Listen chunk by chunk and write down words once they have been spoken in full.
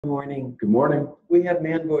Good morning. Good morning. We have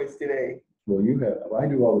man voice today. Well, you have, I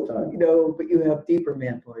do all the time. No, but you have deeper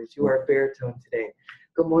man voice. You are baritone today.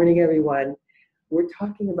 Good morning, everyone. We're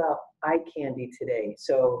talking about eye candy today.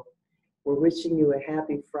 So we're wishing you a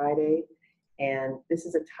happy Friday. And this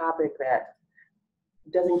is a topic that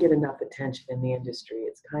doesn't get enough attention in the industry.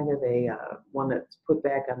 It's kind of a one that's put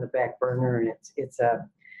back on the back burner, and it's a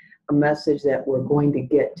message that we're going to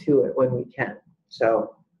get to it when we can.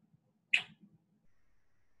 So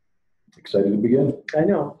Excited to begin. I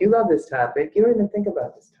know you love this topic. You don't even think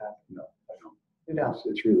about this topic. No, I don't. You don't.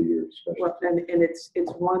 It's really your special. Well, and it's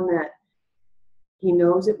one that he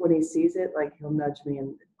knows it when he sees it. Like he'll nudge me and,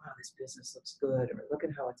 wow, this business looks good, or look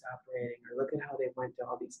at how it's operating, or look at how they went to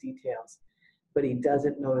all these details. But he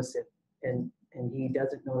doesn't notice it, and he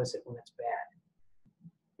doesn't notice it when it's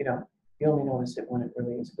bad. You know, you only notice it when it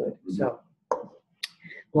really is good. Mm-hmm. So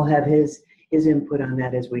we'll have his input on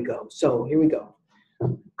that as we go. So here we go.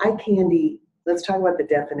 Eye candy, let's talk about the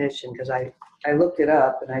definition, because I looked it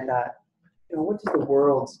up and I thought, you know, what is the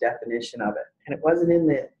world's definition of it? And it wasn't in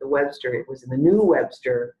the Webster, it was in the new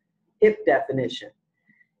Webster HIP definition.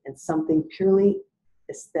 And something purely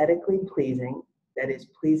aesthetically pleasing, that is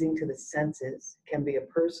pleasing to the senses, can be a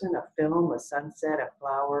person, a film, a sunset, a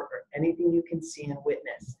flower, or anything you can see and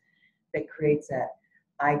witness that creates that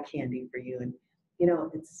eye candy for you. And, you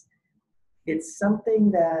know, it's something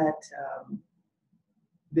that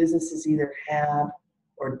businesses either have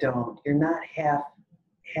or don't. You're not half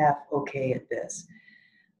okay at this.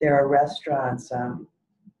 There are restaurants,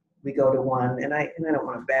 we go to one, and I don't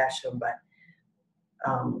want to bash them, but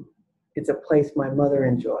it's a place my mother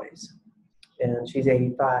enjoys, and she's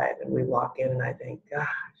 85, and we walk in and I think, gosh,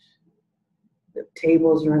 the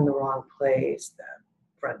tables are in the wrong place, the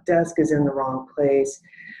front desk is in the wrong place,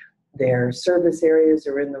 their service areas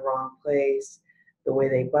are in the wrong place. The way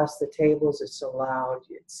they bust the tables is so loud,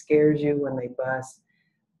 it scares you when they bust.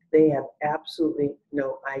 They have absolutely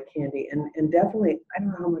no eye candy, and definitely, I don't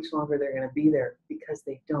know how much longer they're going to be there, because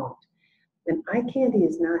they don't. And eye candy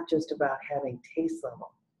is not just about having taste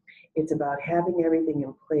level. It's about having everything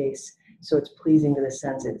in place so it's pleasing to the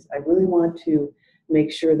senses. I really want to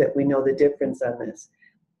make sure that we know the difference on this.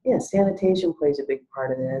 Yeah, sanitation plays a big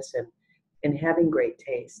part of this, and having great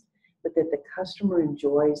taste. But that the customer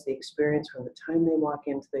enjoys the experience from the time they walk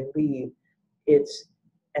in to they leave. It's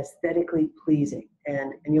aesthetically pleasing,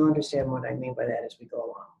 and you'll understand what I mean by that as we go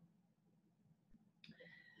along.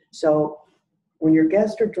 So when your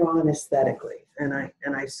guests are drawn aesthetically, and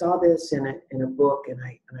I saw this in a book, and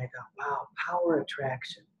I thought, wow, power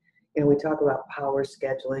attraction. You know, we talk about power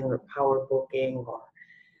scheduling or power booking, or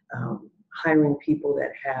hiring people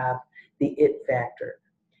that have the it factor.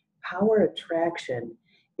 Power attraction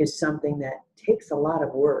is something that takes a lot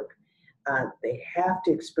of work. They have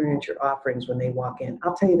to experience your offerings when they walk in.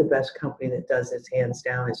 I'll tell you the best company that does this hands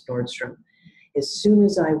down is Nordstrom. As soon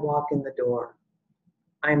as I walk in the door,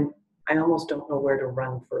 I almost don't know where to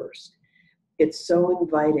run first. It's so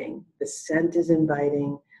inviting. The scent is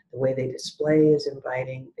inviting. The way they display is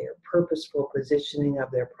inviting. Their purposeful positioning of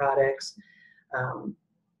their products,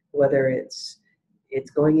 whether it's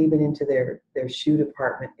going even into their shoe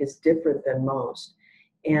department, is different than most.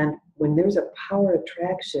 And when there's a power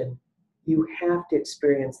attraction, you have to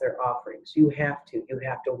experience their offerings. You have to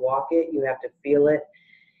walk it. You have to feel it.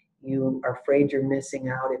 You are afraid you're missing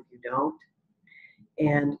out if you don't.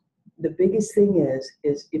 And the biggest thing is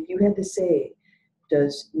if you had to say,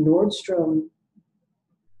 does Nordstrom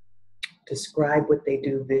describe what they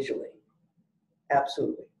do visually?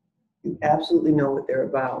 Absolutely. You absolutely know what they're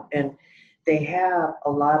about. And they have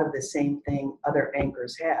a lot of the same thing other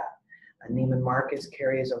anchors have. Neiman Marcus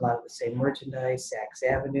carries a lot of the same merchandise. Saks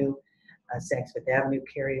Fifth Avenue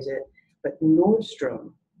carries it. But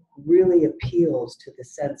Nordstrom really appeals to the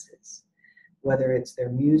senses, whether it's their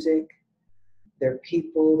music, their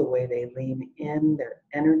people, the way they lean in, their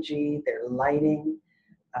energy, their lighting,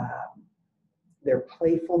 their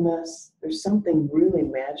playfulness. There's something really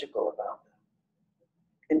magical about them.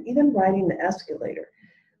 And even riding the escalator.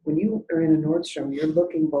 When you are in a Nordstrom, you're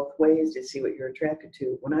looking both ways to see what you're attracted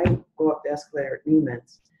to. When I go up the escalator at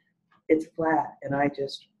Neiman's, it's flat, and I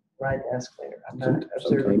just ride the escalator. I'm not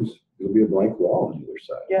observing. Sometimes there'll be a blank wall on either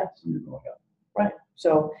side. Yes. When you're going up. Right.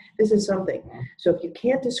 So this is something. So if you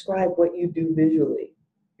can't describe what you do visually,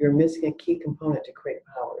 you're missing a key component to create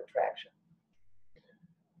power attraction.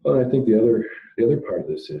 Well, I think the other part of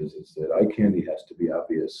this is that eye candy has to be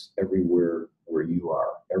obvious everywhere where you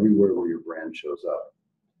are, everywhere where your brand shows up.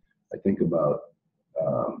 I think about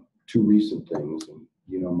two recent things, and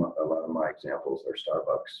you know, a lot of my examples are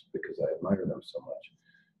Starbucks because I admire them so much.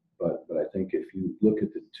 but I think if you look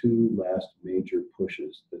at the two last major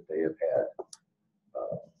pushes that they have had,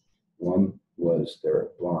 one was their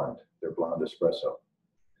blonde espresso.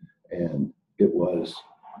 And it was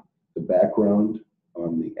the background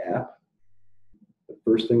on the app, the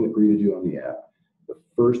first thing that greeted you on the app, the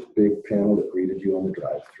first big panel that greeted you on the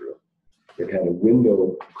drive-through. It had a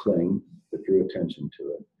window cling that drew attention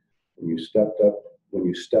to it. When you stepped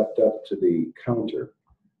up to the counter,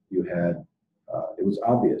 you had, it was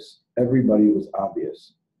obvious. Everybody was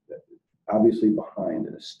obviously behind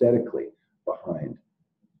and aesthetically behind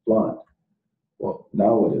blonde. Well,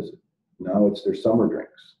 now what is it? Now it's their summer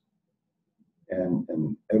drinks.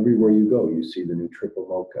 And everywhere you go, you see the new triple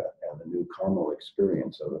mocha and the new caramel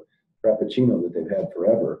experience of a frappuccino that they've had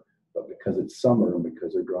forever, but because it's summer and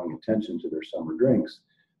because they're drawing attention to their summer drinks,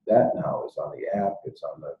 that now is on the app, it's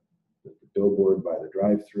on the billboard by the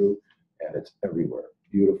drive-through, and it's everywhere.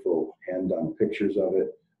 Beautiful hand-done pictures of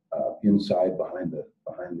it, inside behind the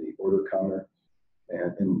order counter,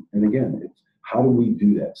 and again, it's how do we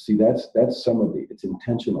do that? See, that's some of it's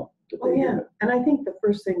intentional. Oh yeah, and I think the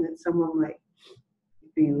first thing that someone might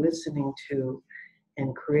be listening to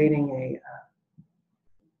and creating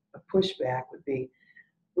a pushback would be,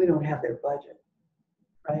 we don't have their budget,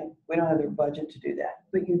 right? We don't have their budget to do that,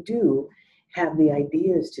 but you do have the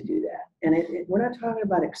ideas to do that. And we're not talking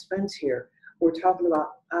about expense here. We're talking about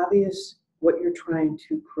obvious what you're trying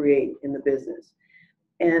to create in the business.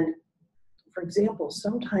 And for example,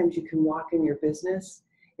 sometimes you can walk in your business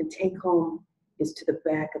and take home is to the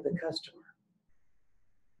back of the customer,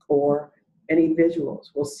 or any visuals.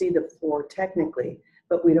 We'll see the floor technically,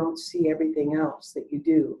 but we don't see everything else that you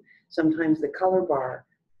do. Sometimes the color bar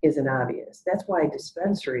isn't obvious. That's why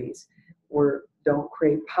dispensaries don't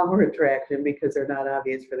create power attraction, because they're not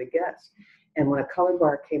obvious for the guests. And when a color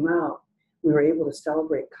bar came out, we were able to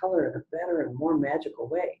celebrate color in a better and more magical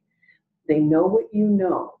way. They know what you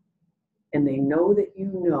know, and they know that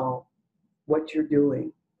you know what you're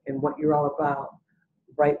doing and what you're all about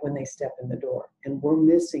right when they step in the door. And we're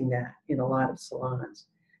missing that in a lot of salons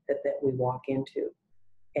that we walk into.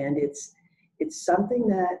 And it's something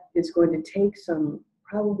that is going to take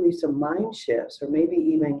probably some mind shifts, or maybe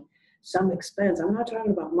even some expense. I'm not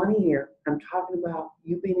talking about money here. I'm talking about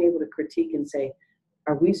you being able to critique and say,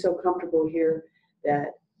 are we so comfortable here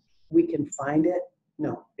that we can find it?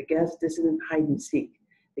 No, the guest, this isn't hide and seek.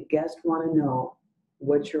 The guests want to know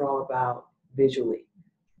what you're all about visually.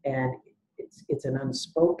 And it's an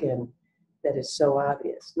unspoken that is so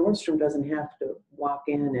obvious. Nordstrom doesn't have to walk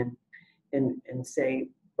in and say,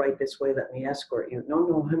 right this way, let me escort you.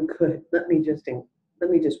 No, I'm good. Let me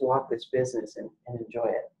just walk this business and enjoy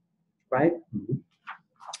it, right? Mm-hmm.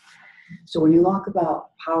 So when you talk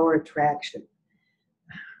about power attraction,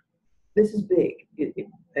 this is big.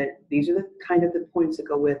 These are the kind of the points that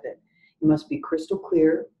go with it. You must be crystal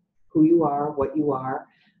clear who you are, what you are.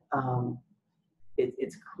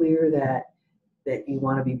 It's clear that you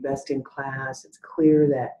want to be best in class. It's clear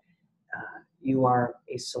that you are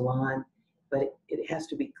a salon, but it has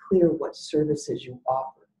to be clear what services you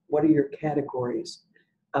offer. What are your categories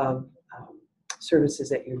of services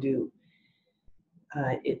that you do?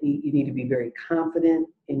 You need to be very confident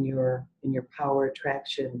in your power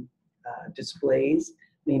attraction displays,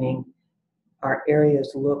 meaning our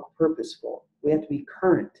areas look purposeful. We have to be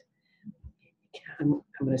current. I'm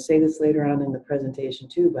going to say this later on in the presentation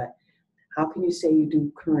too, but how can you say you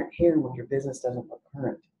do current hair when your business doesn't look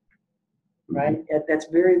current, right? That's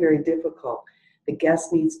very, very difficult. The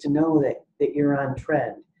guest needs to know that you're on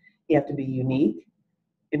trend. You have to be unique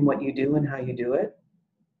in what you do and how you do it.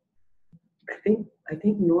 I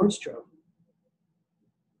think Nordstrom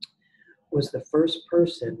was the first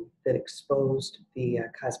person that exposed the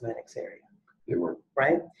cosmetics area. They were.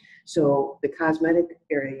 Right? So the cosmetic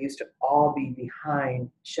area used to all be behind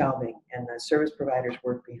shelving, and the service providers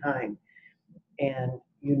worked behind. And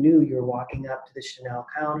you knew you were walking up to the Chanel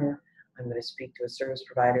counter. I'm going to speak to a service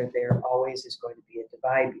provider. There always is going to be a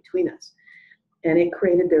divide between us. And it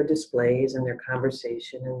created their displays and their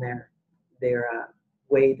conversation and their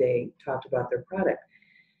way they talked about their product.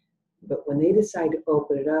 But when they decide to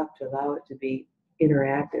open it up to allow it to be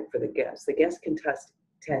interactive for the guests can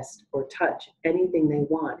test or touch anything they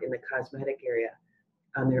want in the cosmetic area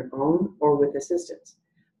on their own or with assistance.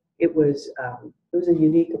 It was a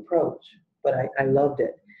unique approach, but I loved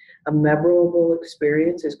it. A memorable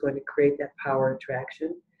experience is going to create that power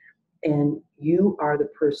attraction, and you are the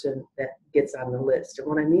person that gets on the list. And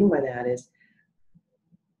what I mean by that is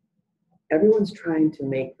everyone's trying to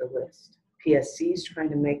make the list. PSC is trying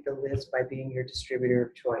to make the list by being your distributor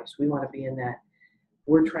of choice. We want to be in that.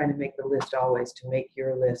 We're trying to make the list always to make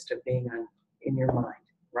your list of being in your mind.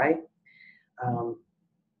 right?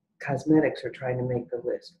 Cosmetics are trying to make the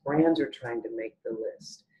list. Brands are trying to make the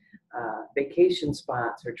list. Vacation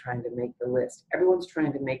spots are trying to make the list. Everyone's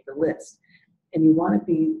trying to make the list. And you want to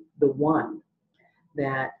be the one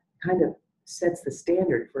that kind of sets the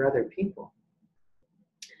standard for other people.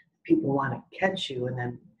 People want to catch you, and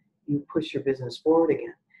then you push your business forward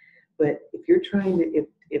again. But if you're trying to,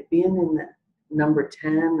 if being in the number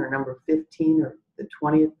 10 or number 15 or the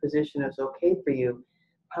 20th position is okay for you,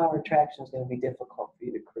 power attraction is going to be difficult for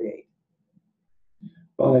you to create.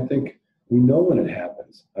 Well, I think we know when it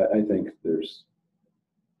happens. I think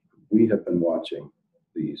we have been watching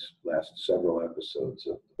these last several episodes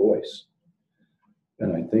of The Voice.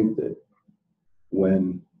 And I think that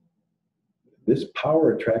when this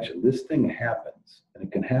power attraction, this thing happens, and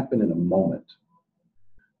it can happen in a moment.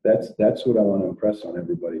 That's what I want to impress on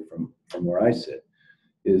everybody from where I sit,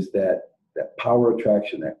 is that power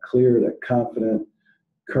attraction, that clear, that confident,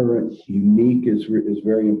 current, unique is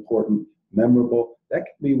very important, memorable. That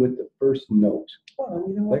can be with the first note. Well,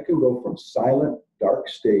 you know what? That can go from silent, dark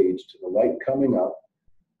stage to the light coming up,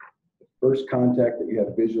 the first contact that you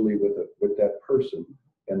have visually with that person,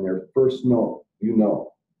 and their first note, you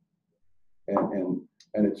know.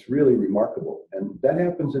 And it's really remarkable. And that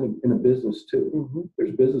happens in a business too. Mm-hmm.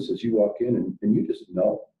 There's businesses you walk in and you just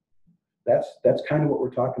know. That's kind of what we're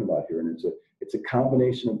talking about here. And it's a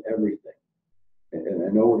combination of everything. And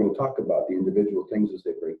I know we're going to talk about the individual things as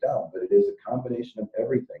they break down, but it is a combination of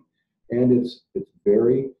everything. And it's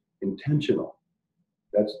very intentional.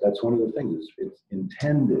 That's one of the things. It's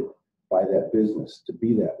intended by that business to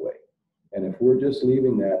be that way. And if we're just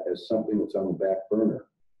leaving that as something that's on the back burner,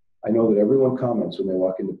 I know that everyone comments when they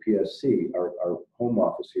walk into PSC, our home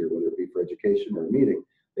office here, whether it be for education or a meeting,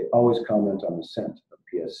 they always comment on the scent of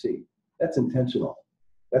PSC. That's intentional.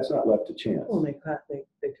 That's not left to chance. Well, they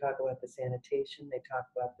talk about the sanitation, they talk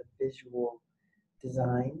about the visual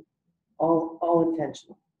design, all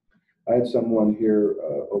intentional. I had someone here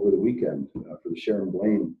over the weekend for the Sharon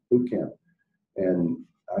Blaine boot camp, and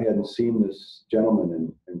I hadn't seen this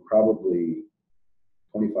gentleman in probably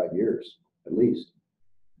 25 years at least.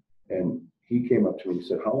 And he came up to me and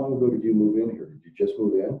said, "How long ago did you move in here? Did you just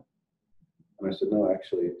move in?" And I said, "No,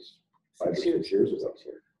 actually, it's 5 or 6 years ago."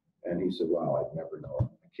 And he said, "Wow, I'd never known.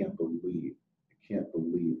 I can't believe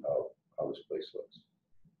how this place looks."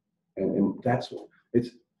 And that's what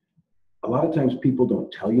it's. A lot of times people don't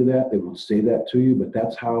tell you that, they won't say that to you, but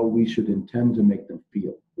that's how we should intend to make them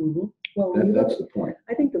feel. Mm-hmm. Well, that's the point.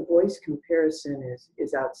 I think the voice comparison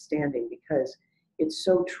is outstanding because it's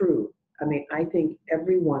so true. I mean, I think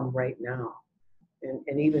everyone right now,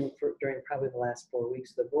 and even during probably the last 4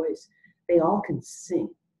 weeks of The Voice, they all can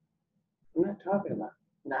sing. I'm not talking about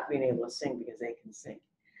not being able to sing because they can sing,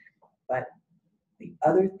 but the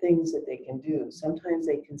other things that they can do. Sometimes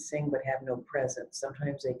they can sing but have no presence.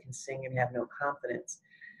 Sometimes they can sing and have no confidence.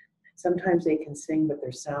 Sometimes they can sing but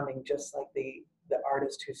they're sounding just like the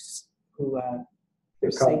artist who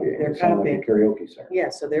they're copying. They're copying like a karaoke singer. Yeah,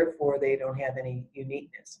 so therefore they don't have any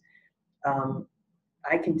uniqueness.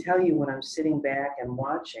 I can tell you when I'm sitting back and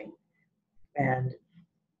watching, and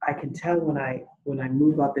I can tell when I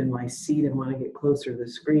move up in my seat and want to get closer to the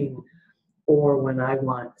screen, or when I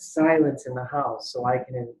want silence in the house so I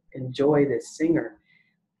can enjoy this singer.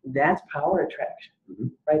 That's power attraction. Mm-hmm.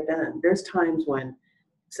 Right then. There's times when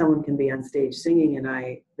someone can be on stage singing and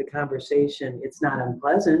the conversation, it's not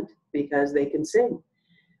unpleasant because they can sing.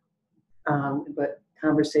 But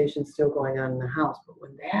conversation's still going on in the house. But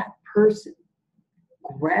when that person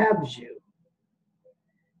grabs you,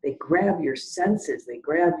 they grab your senses, they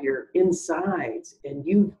grab your insides, and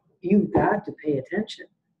you've got to pay attention.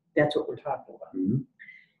 That's what we're talking about. Mm-hmm.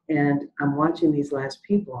 And I'm watching these last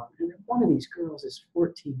people, and one of these girls is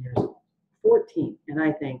 14 years old. 14. And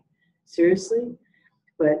I think, seriously?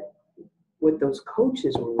 But what those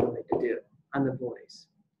coaches were willing to do on The Voice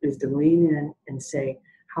is to lean in and say,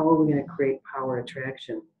 how are we going to create power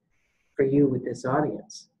attraction for you with this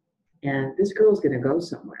audience? And this girl's going to go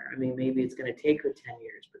somewhere. I mean, maybe it's going to take her 10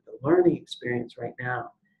 years, but the learning experience right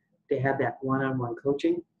now, they have that one-on-one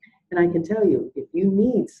coaching. And I can tell you, if you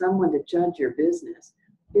need someone to judge your business,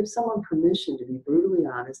 give someone permission to be brutally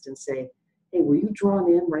honest and say, hey, were you drawn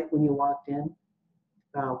in right when you walked in?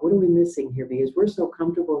 What are we missing here? Because we're so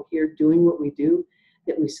comfortable here doing what we do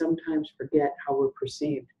that we sometimes forget how we're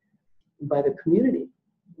perceived by the community.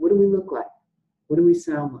 What do we look like? What do we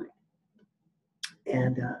sound like?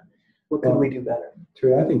 And what can we do better?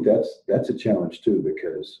 Terry, I think that's a challenge too,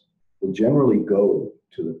 because we'll generally go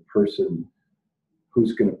to the person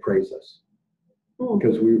who's going to praise us.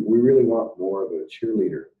 Because we really want more of a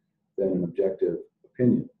cheerleader than an objective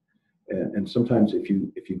opinion. And sometimes if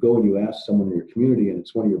you go and you ask someone in your community and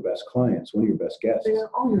it's one of your best clients, one of your best guests, they go,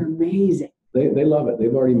 oh, you're amazing. They love it.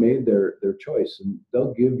 They've already made their choice, and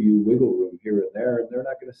they'll give you wiggle room here and there, and they're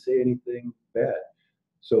not going to say anything bad.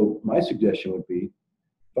 So my suggestion would be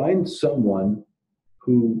find someone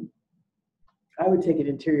who I would take an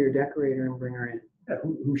interior decorator and bring her in.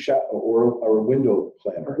 who shop or a window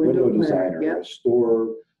planner, A window planner, designer, yep. a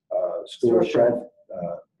store shelf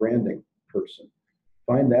branding person.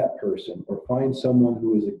 Find that person, or find someone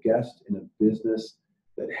who is a guest in a business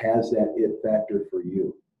that has that it factor for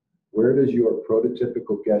you. Where does your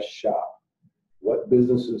prototypical guest shop? What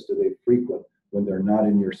businesses do they frequent when they're not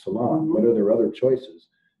in your salon? Mm-hmm. What are their other choices?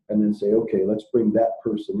 And then say, okay, let's bring that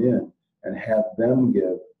person in and have them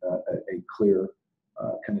give a clear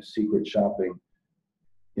kind of secret shopping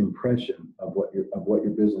impression of what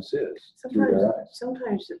your business is through their eyes.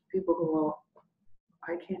 Sometimes people go, well,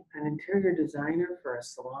 I can't, an interior designer for a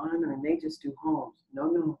salon, I mean, they just do homes.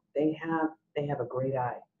 No, they have a great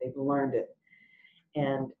eye. They've learned it.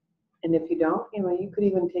 And if you don't, you could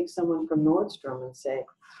even take someone from Nordstrom and say,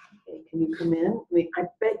 hey, can you come in? I mean, I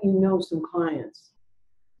bet you know some clients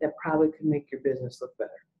that probably could make your business look better.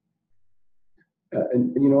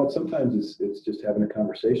 And you know what? Sometimes it's just having a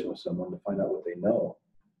conversation with someone to find out what they know.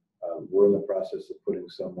 We're in the process of putting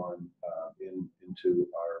someone into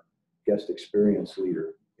our guest experience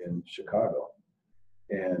leader in Chicago,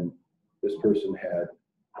 and this person had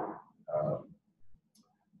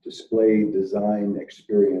display design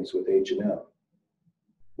experience with H&M.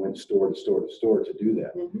 Went store to store to store to do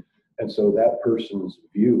that. Mm-hmm. And so that person's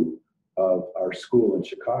view of our school in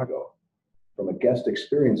Chicago from a guest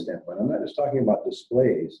experience standpoint, I'm not just talking about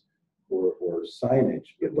displays or signage,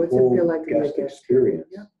 but What's the whole it feel like to be a guest guest? experience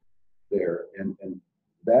Yeah. there. And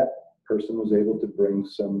that person was able to bring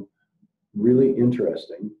some really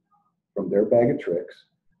interesting, from their bag of tricks,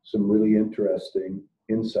 some really interesting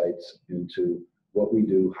insights into what we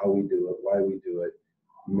do, how we do it, why we do it,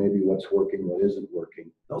 maybe what's working, what isn't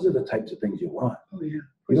working. Those are the types of things you want. Oh, yeah.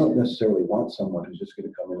 You don't necessarily want someone who's just going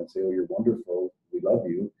to come in and say, oh, you're wonderful, we love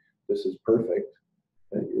you, this is perfect.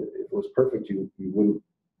 If it was perfect, you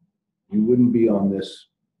wouldn't be on this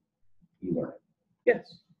e-learning.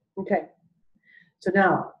 Yes. Okay. So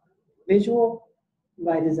now, visual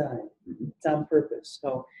by design. Mm-hmm. It's on purpose.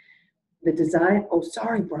 So the design, oh,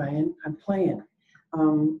 sorry, Brian, I'm playing.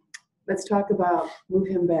 Let's talk about, move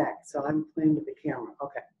him back. So I'm playing with the camera.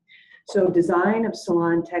 Okay. So design of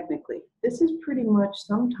salon technically. This is pretty much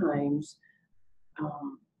sometimes,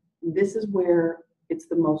 this is where it's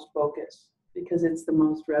the most focus because it's the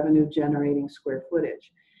most revenue generating square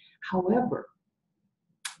footage. However,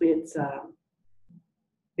 it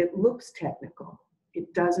looks technical.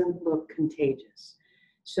 It doesn't look contagious.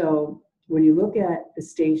 So when you look at the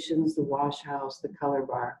stations, the wash house, the color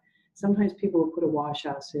bar, sometimes people will put a wash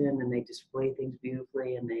house in and they display things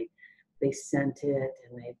beautifully and they scent it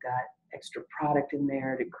and they've got extra product in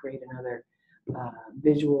there to create another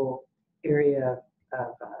visual area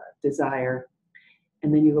of desire.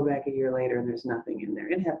 And then you go back a year later and there's nothing in there.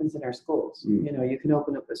 It happens in our schools. Mm. You can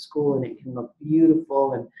open up a school and it can look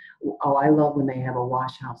beautiful. And oh, I love when they have a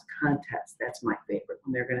wash house contest. That's my favorite,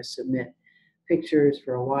 when they're going to submit pictures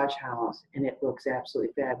for a wash house and it looks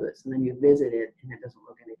absolutely fabulous. And then you visit it and it doesn't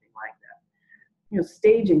look anything like that.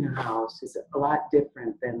 Staging a house is a lot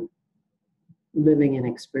different than living and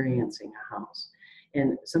experiencing a house.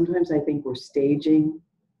 And sometimes I think we're staging,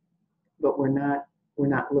 but we're not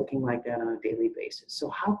looking like that on a daily basis. So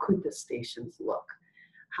how could the stations look?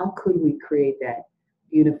 How could we create that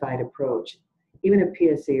unified approach? Even at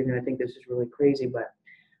PSC, you're going to think this is really crazy, but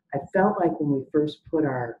I felt like when we first put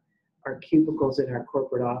our cubicles in our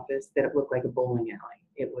corporate office that it looked like a bowling alley.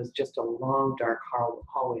 It was just a long, dark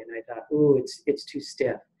hallway, and I thought, ooh, it's too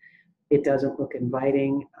stiff. It doesn't look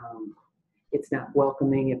inviting. It's not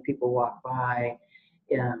welcoming if people walk by.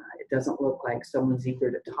 It doesn't look like someone's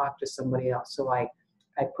eager to talk to somebody else. So I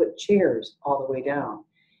put chairs all the way down.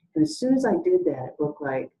 And as soon as I did that, it looked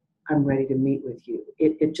like I'm ready to meet with you.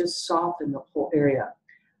 It just softened the whole area.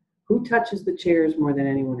 Who touches the chairs more than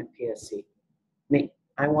anyone at PSC? Me.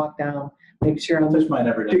 I walk down, make sure I'm... Touch mine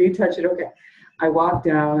every day. Do you touch it? Okay. I walk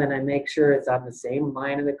down and I make sure it's on the same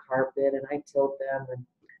line of the carpet and I tilt them. And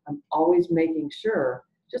I'm always making sure,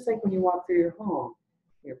 just like when you walk through your home,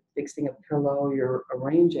 you're fixing a pillow, you're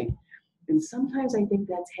arranging. And sometimes I think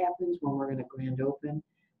that happens when we're in a grand open,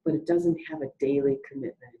 but it doesn't have a daily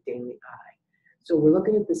commitment, a daily eye. So we're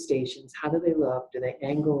looking at the stations. How do they look? Do they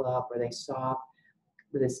angle up? Are they soft?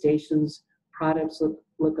 Do the stations products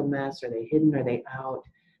look a mess? Are they hidden? Are they out?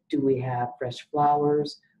 Do we have fresh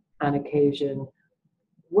flowers on occasion?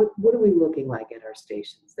 what are we looking like at our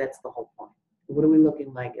stations? That's the whole point. What are we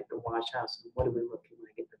looking like at the wash house, and what are we looking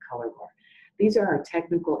like at the color bar? These are our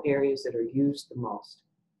technical areas that are used the most.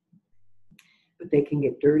 But they can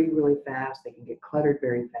get dirty really fast, they can get cluttered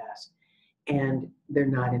very fast, and they're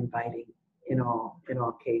not inviting in all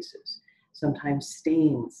cases. Sometimes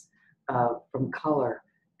stains from color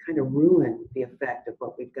kind of ruin the effect of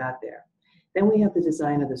what we've got there. Then we have the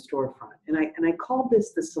design of the storefront. And I called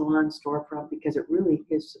this the salon storefront because it really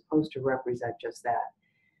is supposed to represent just that.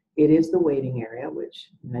 It is the waiting area, which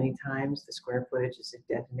many times the square footage is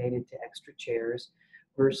designated to extra chairs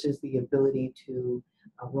versus the ability to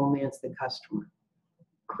romance the customer.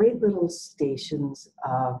 Create little stations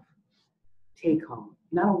of take home,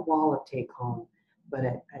 not a wall of take home, but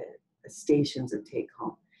a stations of take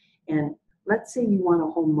home. And let's say you want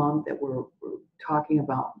a whole month that we're talking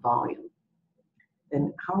about volume.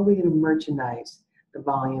 Then how are we going to merchandise the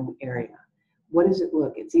volume area? What does it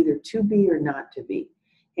look? It's either to be or not to be.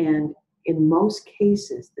 And in most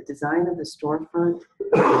cases, the design of the storefront,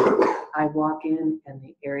 I walk in and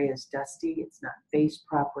the area is dusty. It's not faced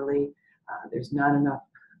properly. There's not enough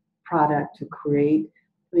product to create.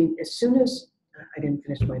 I mean, as soon as, I didn't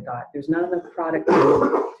finish my thought, there's not enough product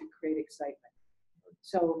to create excitement.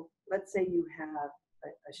 So let's say you have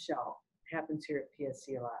a shelf. It happens here at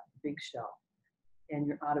PSC a lot, big shelf, and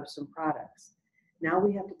you're out of some products. Now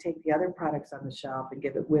we have to take the other products on the shelf and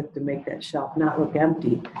give it width to make that shelf not look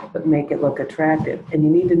empty, but make it look attractive. And you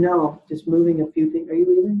need to know, just moving a few things. Are you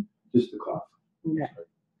leaving? Just the cough. Okay.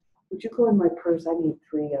 Would you go in my purse? I need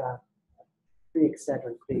three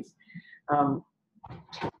Excedrin, please.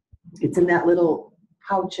 It's in that little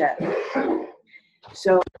pouchette.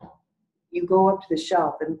 So you go up to the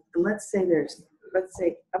shelf, and let's say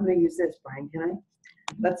I'm going to use this, Brian. Can I?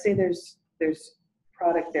 Let's say there's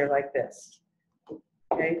product there like this.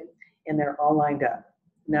 Okay, and they're all lined up.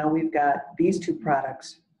 Now we've got these two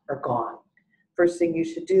products are gone. First thing you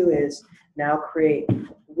should do is now create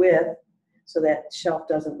width so that shelf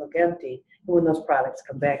doesn't look empty. And when those products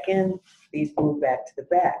come back in, these move back to the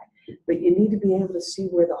back. But you need to be able to see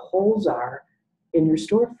where the holes are in your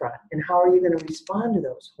storefront and how are you going to respond to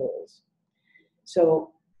those holes.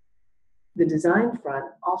 So the design front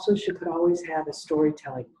also could always have a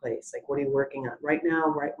storytelling place. Like, what are you working on? Right now,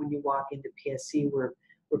 right when you walk into PSC, we're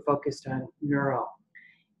focused on neuro.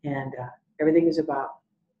 And everything is about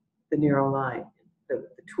the neuro line, the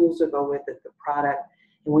tools that go with it, the product.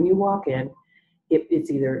 And when you walk in, it's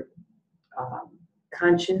either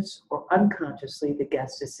conscious or unconsciously, the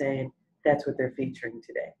guest is saying, that's what they're featuring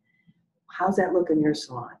today. How's that look in your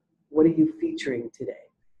salon? What are you featuring today?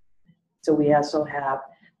 So we also have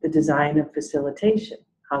the design of facilitation.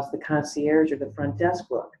 How's the concierge or the front desk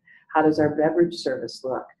look? How does our beverage service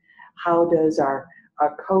look? How does our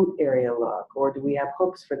coat area look? Or do we have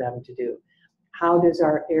hooks for them to do? How does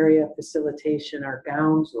our area of facilitation, our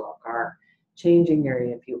gowns look? Our changing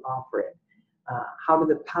area, if you offer it? How do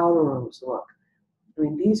the powder rooms look? I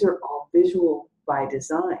mean, these are all visual by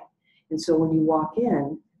design. And so when you walk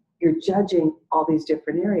in, you're judging all these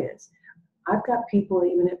different areas. I've got people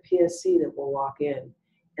even at PSC that will walk in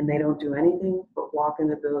and they don't do anything but walk in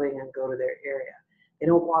the building and go to their area. They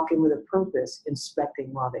don't walk in with a purpose,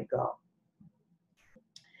 inspecting while they go.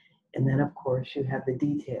 And then, of course, you have the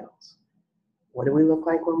details. What do we look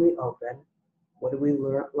like when we open? What do we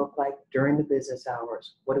look like during the business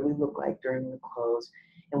hours? What do we look like during the close?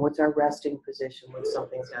 And what's our resting position when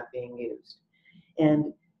something's not being used?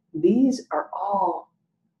 And these are all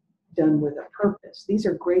done with a purpose. These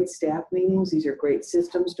are great staff meetings. These are great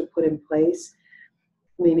systems to put in place.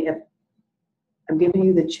 I mean, if I'm giving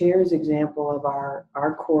you the chairs example of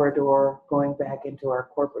our corridor going back into our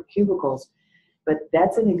corporate cubicles, but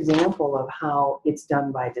that's an example of how it's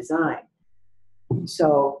done by design.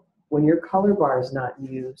 So when your color bar is not in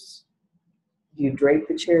use, do you drape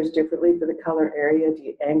the chairs differently for the color area? Do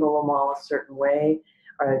you angle them all a certain way?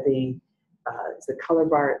 Does the color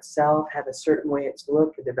bar itself have a certain way it's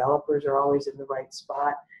looked? The developers are always in the right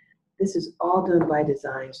spot. This is all done by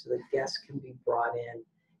design so the guests can be brought in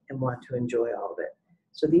and want to enjoy all of it.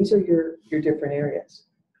 So these are your different areas.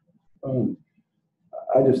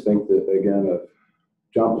 I just think that, again,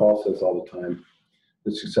 John Paul says all the time,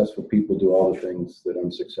 that successful people do all the things that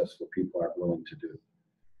unsuccessful people aren't willing to do.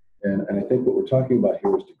 And I think what we're talking about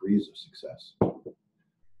here is degrees of success.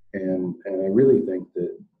 And I really think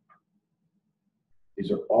that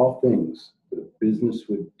these are all things that a business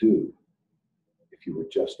would do if you were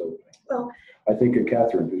just opening. Well, I think of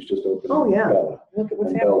Catherine, who's just opened. Oh yeah, Bella, look at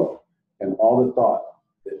what's and happening. Bella, and all the thought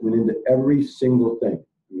that went into every single thing.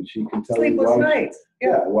 I mean, she can tell Sleepless you why. nights.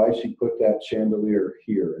 Yeah. Why she put that chandelier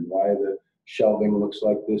here, and why shelving looks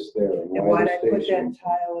like this there, And why did I the put station. that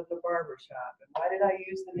tile at the barber shop? And why did I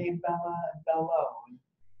use the name Bella and Bello?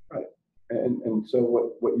 Right. And so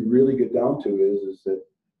what you really get down to is that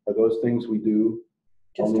are those things we do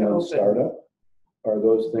Just only to on open. startup? Are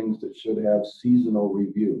those things that should have seasonal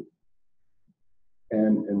review?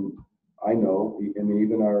 And I know, I mean,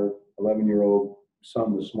 even our 11-year-old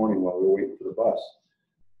son this morning while we were waiting for the bus,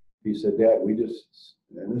 he said, Dad, and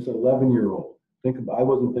this 11-year-old, I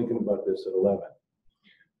wasn't thinking about this at 11.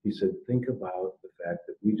 He said, think about the fact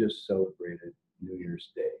that we just celebrated New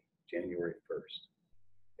Year's Day, January 1st,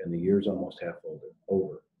 and the year's almost half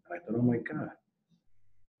over. And I thought, oh my God.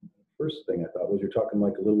 First thing I thought was, you're talking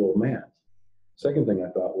like a little old man. Second thing I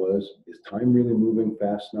thought was, is time really moving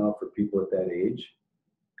fast now for people at that age?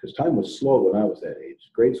 Because time was slow when I was that age.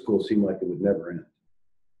 Grade school seemed like it would never end.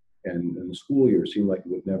 And the school year seemed like it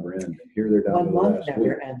would never end. And here they're down to 1 the month last never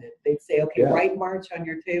week. ended. They'd say, okay, Yeah. write March on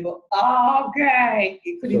your table. Okay.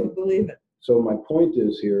 You couldn't even believe it. So my point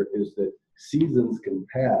is that seasons can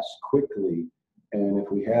pass quickly. And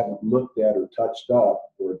if we haven't looked at or touched up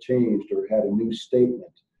or changed or had a new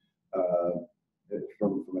statement,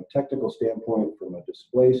 from a technical standpoint, from a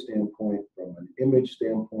display standpoint, from an image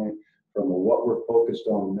standpoint, from a what we're focused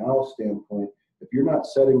on now standpoint, if you're not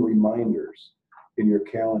setting reminders in your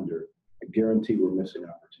calendar, I guarantee we're missing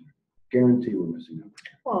opportunity. Guarantee we're missing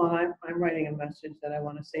opportunity. Well, and I'm writing a message that I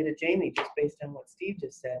want to say to Jamie just based on what Steve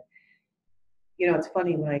just said. You know, it's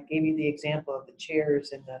funny, when I gave you the example of the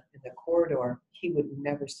chairs in the corridor, he would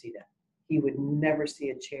never see that. He would never see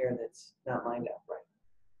a chair that's not lined up right.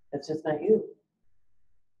 That's just not you.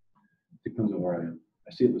 Depends on where I am.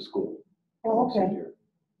 I see it in the school. Oh, I don't see it okay. here.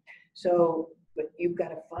 So, but you've got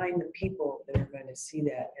to find the people that are going to see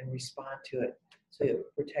that and respond to it so it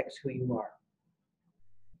protects who you are.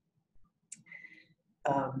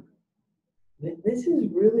 This is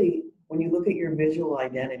really, when you look at your visual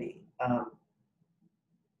identity,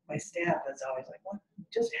 my staff is always like, well,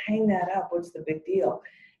 just hang that up. What's the big deal?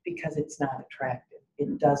 Because it's not attractive.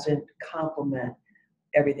 It doesn't complement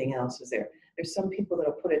everything else is there. There's some people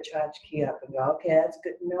that'll put a tchotchke up and go, okay, that's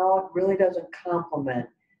good. No, it really doesn't complement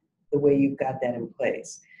the way you've got that in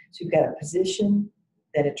place. So you've got a position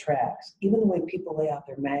that attracts. Even the way people lay out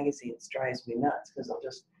their magazines drives me nuts, because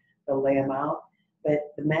they'll lay them out.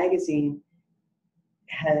 But the magazine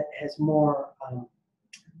has more,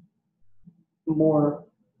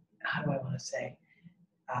 how do I want to say,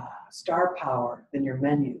 star power than your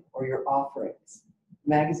menu or your offerings.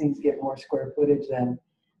 Magazines get more square footage than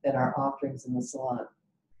our offerings in the salon.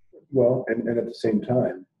 Well, and at the same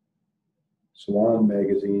time, salon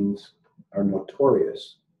magazines are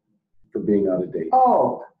notorious for being out of date.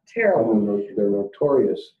 Oh, terrible. And they're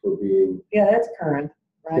notorious for being Yeah, that's current,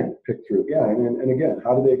 right? picked through. Yeah, and again,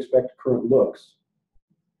 how do they expect current looks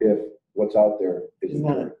if what's out there isn't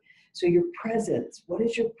None. current? So your presence, what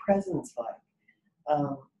is your presence like?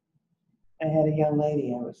 I had a young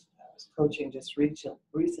lady I was coaching just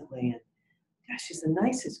recently, and gosh, she's the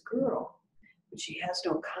nicest girl, but she has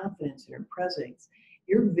no confidence in her presence.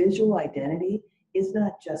 Your visual identity is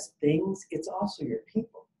not just things, it's also your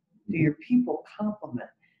people. Do your people complement?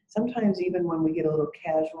 Sometimes even when we get a little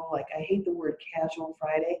casual, like I hate the word casual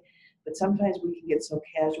Friday, but sometimes we can get so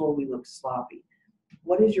casual we look sloppy.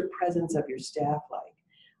 What is your presence of your staff like?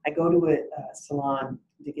 I go to a salon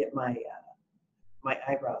to get my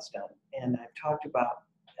eyebrows done, and I've talked about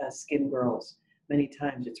Skin Girls many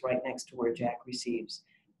times. It's right next to where Jack receives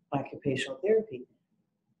occupational therapy.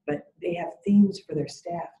 But they have themes for their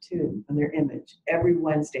staff too, and their image. Every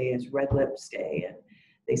Wednesday is Red Lips Day, and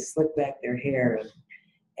they slick back their hair,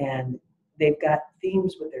 and they've got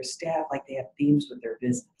themes with their staff like they have themes with their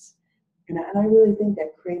business. And I really think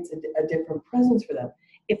that creates a different presence for them.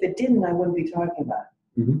 If it didn't, I wouldn't be talking about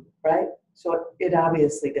it, right? So it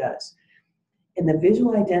obviously does. And the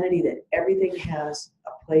visual identity that everything has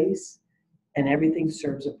a place and everything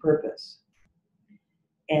serves a purpose.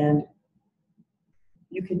 And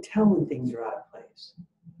you can tell when things are out of place.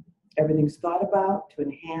 Everything's thought about to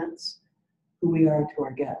enhance who we are to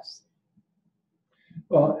our guests.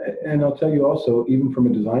 Well, and I'll tell you also, even from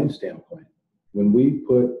a design standpoint, when we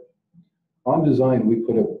put on design, we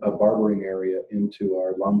put a barbering area into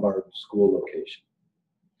our Lombard school location.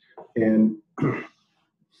 And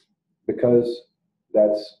because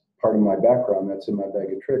that's part of my background, that's in my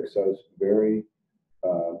bag of tricks, I was very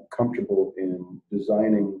comfortable in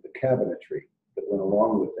designing the cabinetry that went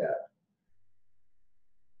along with that.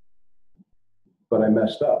 But I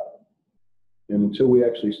messed up. And until we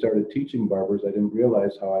actually started teaching barbers, I didn't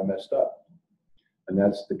realize how I messed up. And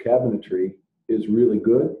that's the cabinetry is really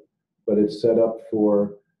good, but it's set up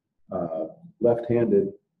for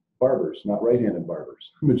left-handed barbers, not right-handed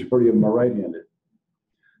barbers. The majority of them are right-handed.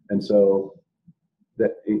 And so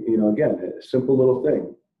that, again, a simple little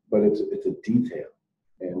thing, but it's a detail.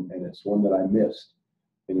 And it's one that I missed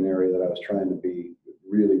in an area that I was trying to be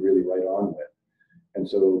really, really right on with. And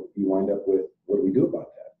so you wind up with, what do we do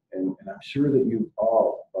about that? And I'm sure that you've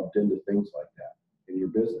all bumped into things like that in your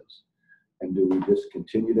business. And do we just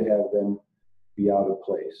continue to have them be out of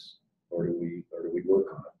place, or do we work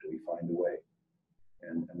on it? Do we find a way?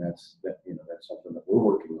 And that's something that we're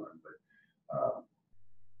working on. But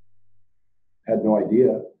had no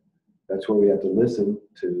idea. That's where we have to listen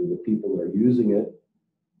to the people that are using it.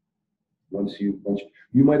 Once you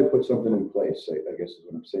might have put something in place, I guess is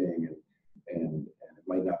what I'm saying, and it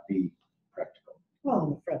might not be practical. Well,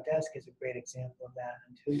 the front desk is a great example of that.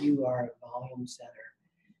 Until you are a volume center,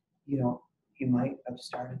 you might have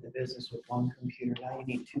started the business with one computer. Now you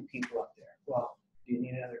need 2 people up there. Well, do you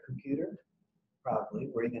need another computer? Probably.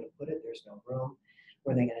 Where are you going to put it? There's no room.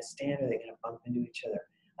 Where are they going to stand? Are they going to bump into each other?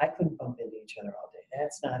 I couldn't bump into each other all day.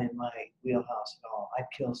 That's not in my wheelhouse at all. I'd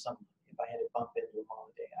kill someone if I had to bump into them all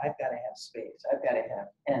day. I've got to have space. I've got to have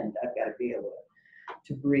end. I've got to be able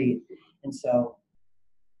to breathe. And so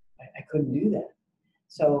I couldn't do that.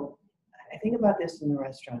 So I think about this in the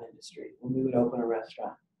restaurant industry. When we would open a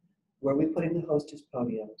restaurant, where are we putting the hostess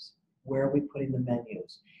podiums? Where are we putting the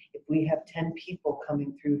menus? If we have 10 people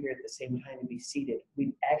coming through here at the same time to be seated,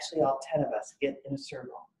 we actually, all 10 of us, get in a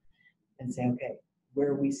circle and say, okay, where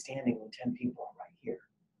are we standing when 10 people are right here?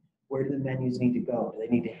 Where do the menus need to go? Do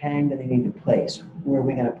they need to hang? Do they need to place? Where are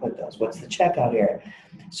we going to put those? What's the checkout area?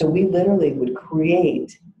 So we literally would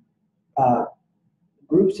create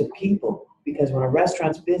groups of people, because when a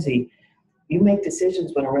restaurant's busy, you make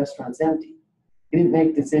decisions when a restaurant's empty. You didn't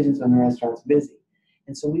make decisions when the restaurant's busy.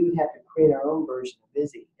 And so we would have to create our own version of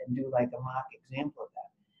busy and do like a mock example of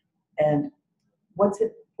that. And what's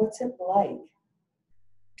it like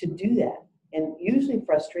to do that? And usually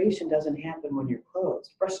frustration doesn't happen when you're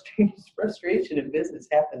closed. Frustration in business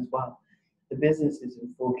happens while the business is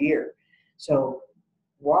in full gear. So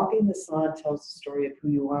walking the salon tells the story of who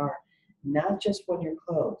you are, not just when you're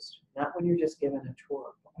closed, not when you're just given a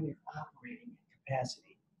tour, but when you're operating at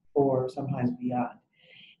capacity or sometimes beyond.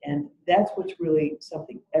 And that's what's really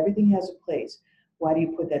something. Everything has a place. Why do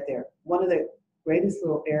you put that there? One of the greatest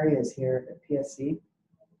little areas here at PSC,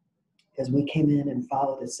 because we came in and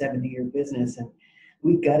followed a 70-year business and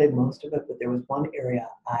we gutted most of it, but there was one area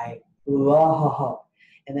I love,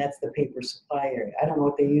 and that's the paper supply area. I don't know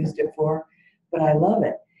what they used it for, but I love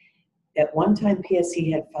it. At one time,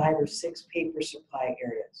 PSC had 5 or 6 paper supply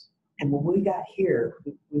areas. And when we got here,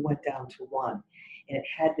 we went down to 1. And it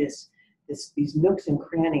had these nooks and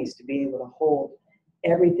crannies to be able to hold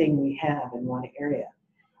everything we have in one area.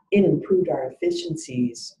 It improved our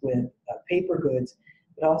efficiencies with paper goods,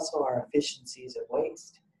 but also our efficiencies of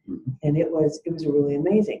waste. Mm-hmm. And it was really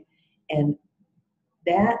amazing. And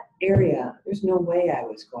that area, there's no way I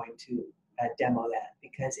was going to demo that,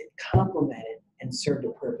 because it complemented and served a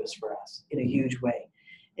purpose for us in a huge way.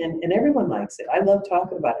 And everyone likes it. I love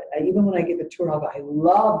talking about it. Even when I give a tour, I'll go, I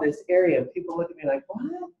love this area. People look at me like, what?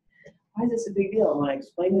 Why is this a big deal? And when I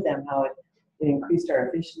explain to them how it increased our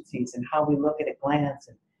efficiencies and how we look at a glance,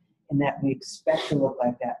 and that we expect to look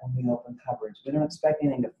like that when we open coverage. We don't expect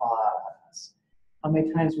anything to fall out on us. How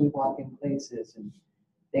many times we walk in places and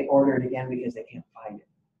they order it again because they can't find it?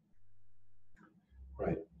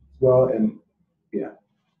 Right. Well, and yeah.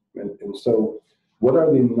 And so what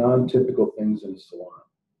are the non-typical things in a salon?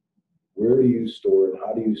 Where do you store it?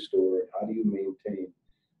 How do you store it? How do you maintain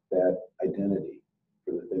that identity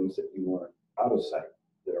for the things that you want out of sight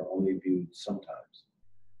that are only viewed sometimes?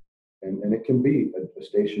 And it can be a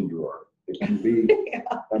station drawer. It can be, Yeah.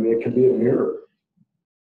 I mean, it can be a mirror.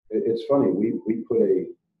 It's funny, we put a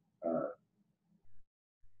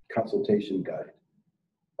consultation guide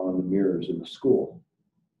on the mirrors in the school.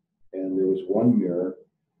 And there was one mirror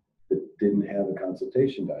that didn't have a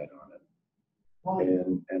consultation guide on it. Why?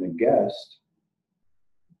 And a guest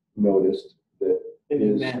noticed that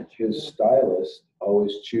his stylist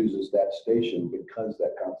always chooses that station because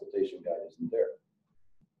that consultation guide isn't there.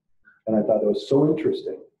 And I thought that was so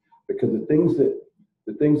interesting, because the things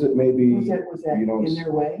that maybe was that in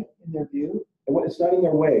their way, in their view? It's not in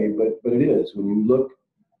their way, but it is. When you look,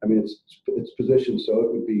 I mean, it's positioned so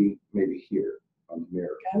it would be maybe here on the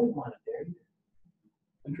mirror. I wouldn't want it there either.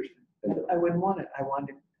 Interesting. I wouldn't want it. I'd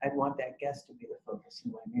want that guest to be the focus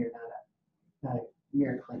in my mirror, not a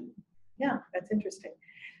mirror clean. Yeah, that's interesting.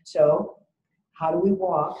 So how do we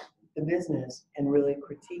walk the business and really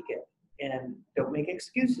critique it? And don't make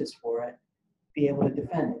excuses for it. Be able to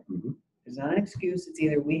defend it. Mm-hmm. It's not an excuse. It's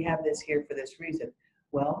either we have this here for this reason.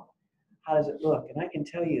 Well, how does it look? And I can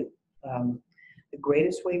tell you, the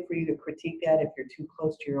greatest way for you to critique that if you're too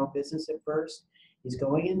close to your own business at first is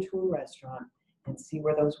going into a restaurant and see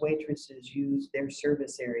where those waitresses use their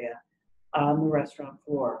service area on the restaurant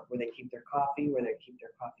floor, where they keep their coffee, where they keep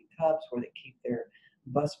their coffee cups, where they keep their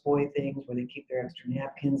busboy things, where they keep their extra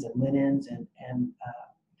napkins and linens and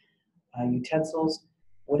utensils.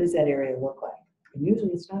 What does that area look like? And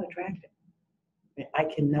usually it's not attractive. I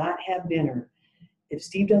cannot have dinner. If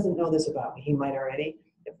Steve doesn't know this about me, he might already.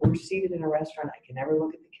 If we're seated in a restaurant, I can never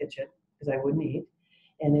look at the kitchen because I wouldn't eat.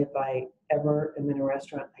 And if I ever am in a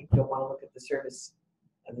restaurant, I don't want to look at the service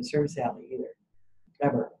alley either.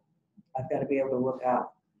 Ever. I've got to be able to look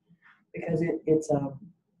out because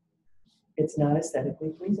it's not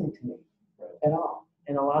aesthetically pleasing to me at all.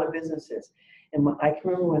 And a lot of businesses. And I can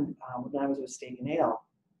remember when I was with Steak and Ale,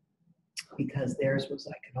 because theirs was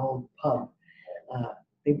like an old pub.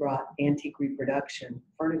 They brought antique reproduction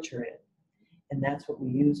furniture in, and that's what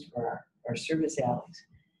we used for our service alleys.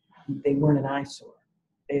 They weren't an eyesore.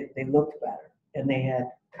 They looked better, and they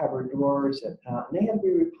had cupboard drawers, and they had to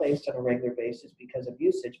be replaced on a regular basis because of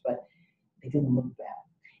usage, but they didn't look bad.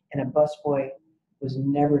 And a busboy was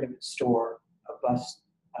never to store a bus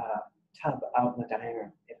tub out in the dining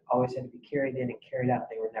room. It always had to be carried in and carried out.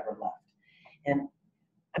 They were never left. And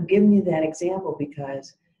I'm giving you that example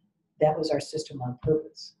because that was our system on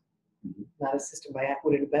purpose, not a system by act.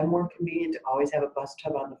 Would it have been more convenient to always have a bus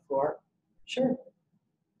tub on the floor? Sure. It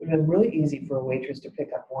would have been really easy for a waitress to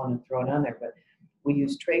pick up one and throw it on there, but we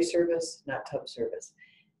use tray service, not tub service.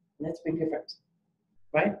 And that's a big difference,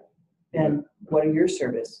 right? And what are your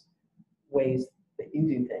service ways that you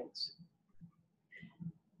do things?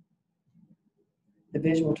 The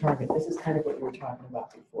visual target. This is kind of what you were talking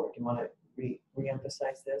about before. Do you want to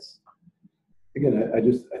re-emphasize this? Again, I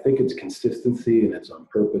think it's consistency, and it's on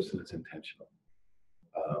purpose, and it's intentional.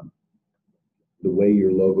 The way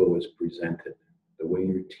your logo is presented, the way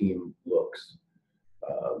your team looks,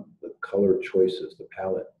 the color choices, the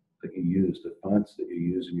palette that you use, the fonts that you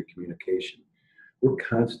use in your communication. We're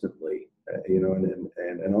constantly,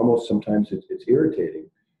 and almost sometimes it's irritating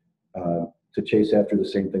to chase after the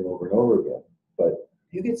same thing over and over again. But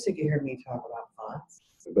you get sick of hearing me talk about fonts.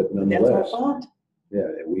 But nonetheless, that's our font.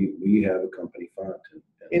 Yeah, we have a company font. And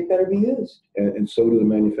it better be used. And so do the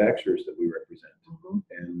manufacturers that we represent.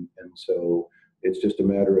 Mm-hmm. And so it's just a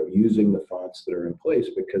matter of using the fonts that are in place,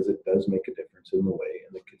 because it does make a difference in the way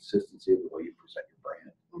and the consistency of the way you present your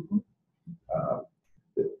brand. Mm-hmm.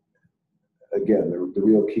 Again, the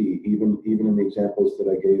real key, even in the examples that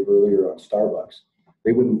I gave earlier on Starbucks,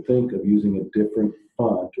 they wouldn't think of using a different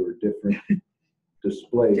font or a different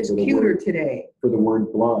display just for the cuter word, today. For the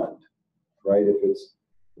word blonde, right? If it's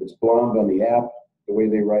blonde on the app, the way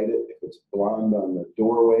they write it, if it's blonde on the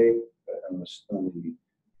doorway, on the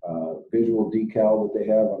visual decal that they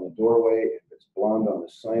have on the doorway, if it's blonde on the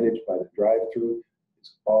signage by the drive-through,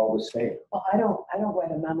 it's all the same. Well, I don't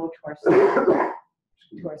write a memo to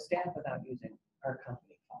our staff without using our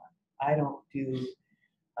company font. I don't do.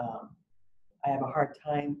 I have a hard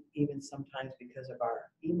time even sometimes because of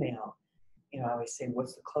our email. I always say,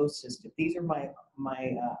 what's the closest? If these are my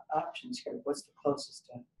options here, what's the closest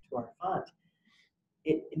to our font?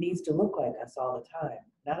 It needs to look like us all the time,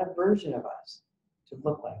 not a version of us to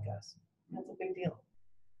look like us. That's a big deal.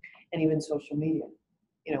 And even social media.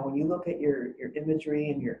 When you look at your imagery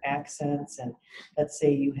and your accents, and let's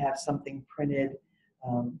say you have something printed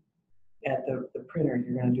at the printer,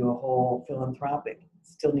 you're going to do a whole philanthropic. It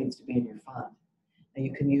still needs to be in your font. Now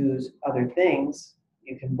you can use other things.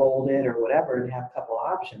 You can bold it or whatever and have a couple of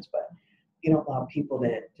options, but you don't want people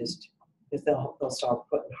that just, because they'll start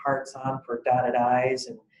putting hearts on for dotted I's,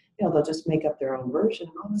 and they'll just make up their own version,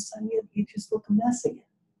 and all of a sudden you just look a mess again,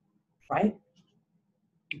 right?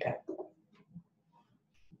 Okay.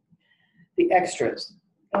 The extras.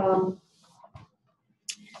 Can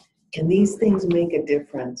these things make a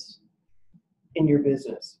difference in your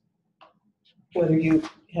business? Whether you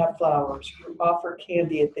have flowers, you offer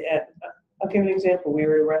candy at the end. I'll give an example. We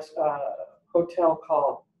were at a hotel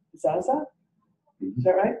called Zaza. Is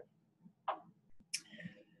that right?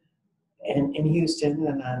 And in Houston,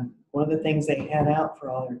 and one of the things they had out for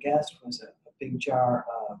all their guests was a big jar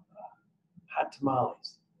of hot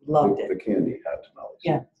tamales. Loved it. The candy hot tamales.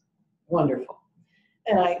 Yeah, wonderful.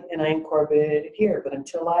 And I incorporated it here. But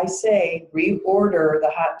until I say reorder the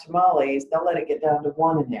hot tamales, they'll let it get down to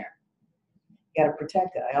one in there. You got to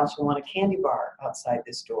protect it. I also want a candy bar outside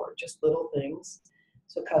this door. Just little things,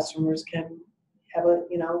 so customers can have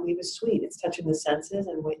leave a sweet. It's touching the senses,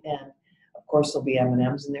 and of course there'll be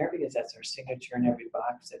M&Ms in there because that's our signature in every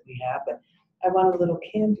box that we have. But I want a little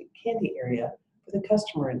candy area for the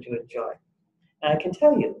customer to enjoy. And I can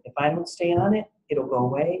tell you, if I don't stay on it, it'll go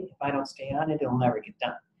away. If I don't stay on it, it'll never get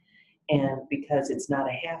done. And because it's not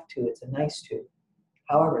a have to, it's a nice to.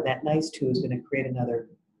 However, that nice to is going to create another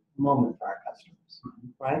moment for our customers,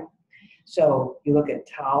 right? So you look at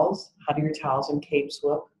towels. How do your towels and capes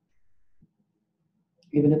look?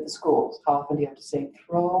 Even at the schools, how often do you have to say,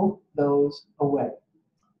 throw those away?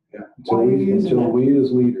 Yeah. Why are you using Until that? we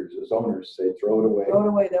as leaders, as owners, say throw it away. Throw it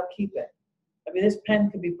away, they'll keep it. I mean, this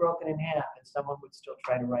pen could be broken in half and someone would still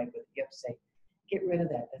try to write with it. You have to say, get rid of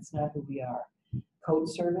that. That's not who we are. Code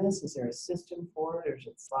service, is there a system for it or is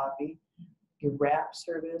it sloppy? Your wrap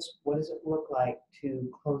service, what does it look like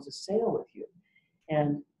to close a sale with you?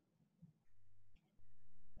 And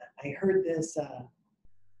I heard this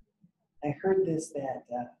that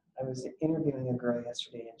I was interviewing a girl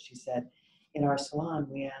yesterday and she said, in our salon,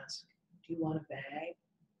 we ask, do you want a bag?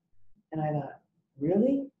 And I thought,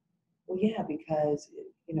 really? Well, yeah, because,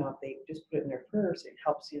 you know, if they just put it in their purse, it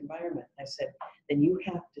helps the environment. I said, then you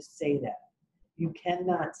have to say that. You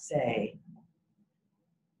cannot say,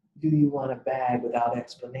 do you want a bag without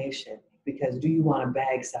explanation? Because do you want a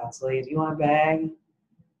bag sounds lazy. You want a bag?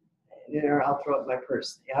 Or I'll throw it in my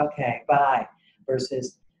purse. Okay, bye.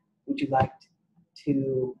 Versus, would you like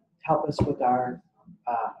to help us with our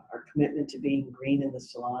commitment to being green in the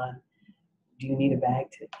salon? Do you need a bag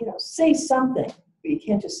to, you know, say something. But you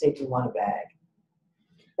can't just say, do you want a bag?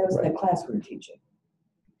 That was in the class we were teaching.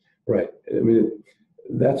 Right. I mean,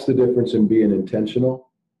 that's the difference in being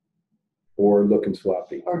intentional or looking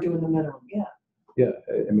sloppy. Or doing the minimum, yeah. Yeah.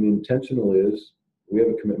 I mean, intentional is we have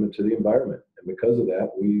a commitment to the environment. And because of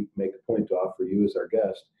that, we make a point to offer you as our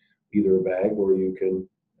guest either a bag or you can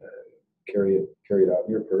carry it out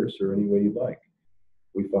in your purse or any way you'd like.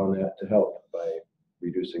 We found that to help by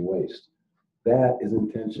reducing waste. That is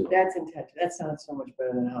intentional. That's intentional. That sounds so much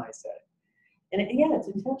better than how I said it. And yeah, it's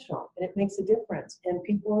intentional and it makes a difference. And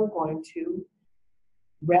people are going to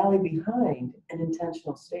rally behind an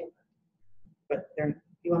intentional statement. But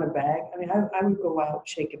you want a bag? I mean, I would go out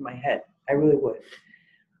shaking my head. I really would.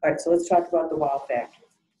 All right, so let's talk about the wow factor.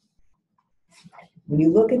 When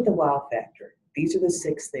you look at the wow factor, these are the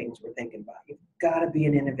 6 things we're thinking about. You've got to be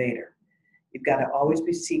an innovator. You've got to always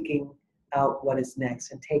be seeking out what is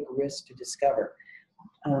next and take risks to discover.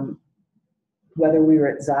 Whether we were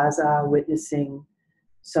at Zaza witnessing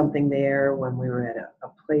something there, when we were at a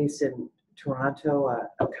place in Toronto,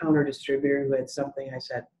 a counter distributor who had something, I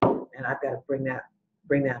said, and I've got to bring that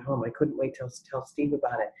home. I couldn't wait till tell Steve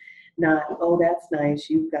about it. Not, oh, that's nice,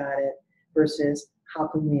 you've got it, versus how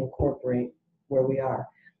can we incorporate where we are.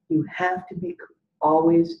 You have to be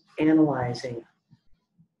always analyzing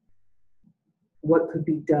what could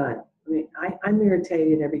be done. I mean, I'm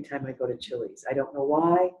irritated every time I go to Chili's. I don't know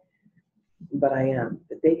why, but I am.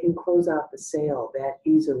 But they can close out the sale that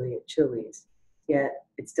easily at Chili's, yet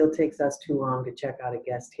it still takes us too long to check out a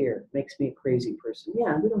guest here. It makes me a crazy person.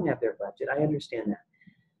 Yeah, we don't have their budget. I understand that.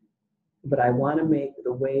 But I want to make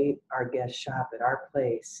the way our guests shop at our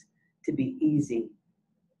place to be easy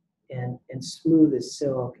and smooth as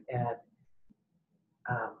silk and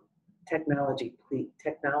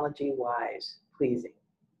technology-wise pleasing.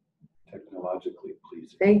 Technologically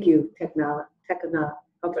pleasing. Thank you. Technologically.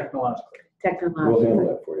 We'll handle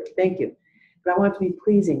that for you. Thank you. But I want it to be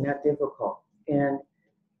pleasing, not difficult. And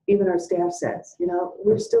even our staff says, you know,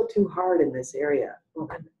 we're still too hard in this area. Well,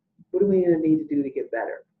 then, what are we going to need to do to get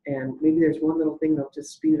better? And maybe there's one little thing that'll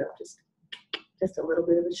just speed it up, just a little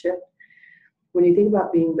bit of a shift. When you think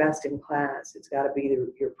about being best in class, it's got to be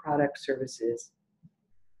your product, services,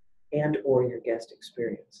 and or your guest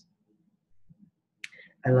experience.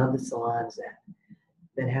 I love the salons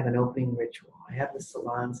that have an opening ritual. I have the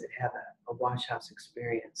salons that have a wash house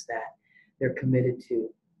experience that they're committed to,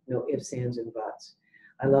 no ifs, ands, and buts.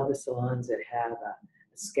 I love the salons that have a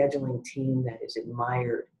scheduling team that is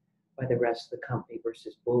admired by the rest of the company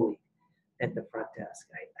versus bullied at the front desk.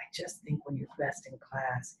 I just think when you're best in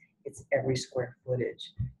class, it's every square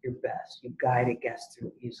footage. You're best. You guide a guest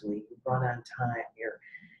through easily. You run on time.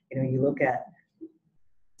 You look at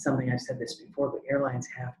something, I've said this before, but airlines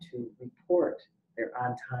have to report their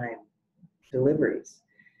on-time deliveries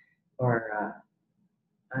or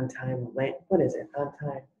on-time,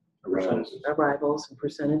 on-time arrivals and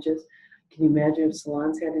percentages. Can you imagine if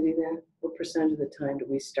salons had to do that? What percentage of the time do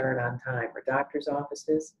we start on time? Or doctors'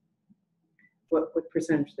 offices? What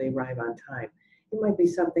percentage do they arrive on time? It might be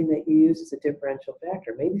something that you use as a differential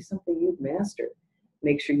factor, maybe something you've mastered.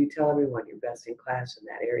 Make sure you tell everyone you're best in class in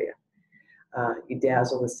that area. You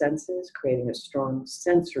dazzle the senses, creating a strong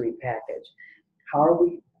sensory package.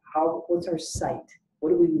 What's our sight? What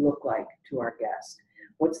do we look like to our guests?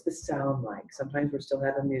 What's the sound like? Sometimes we're still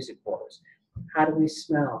having music boards. How do we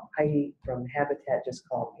smell? Heidi from Habitat just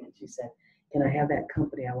called me and she said, can I have that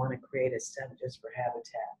company? I want to create a scent just for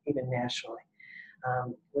Habitat, even nationally.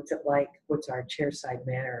 What's it like? What's our chairside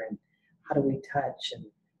manner? And how do we touch? And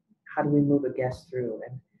how do we move a guest through?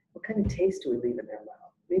 And what kind of taste do we leave in their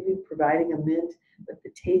mouth? Maybe providing a mint, but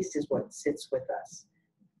the taste is what sits with us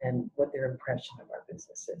and what their impression of our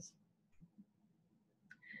business is.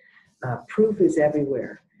 Proof is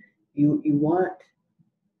everywhere. You want,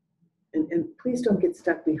 and please don't get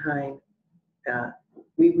stuck behind,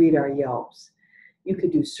 we read our Yelps. You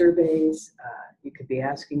could do surveys, you could be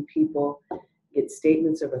asking people, get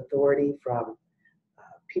statements of authority from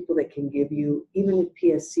people that can give you, even if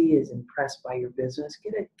PSC is impressed by your business,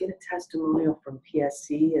 get a testimonial from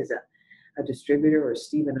PSC as a distributor, or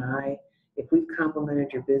Steve and I. If we've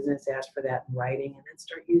complimented your business, ask for that in writing, and then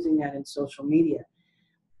start using that in social media.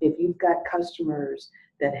 If you've got customers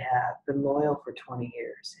that have been loyal for 20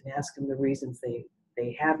 years, and ask them the reasons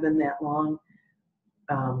they have been that long,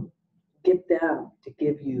 get them to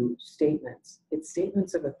give you statements. It's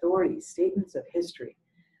statements of authority, statements of history.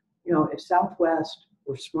 You know, if Southwest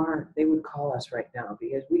were smart, they would call us right now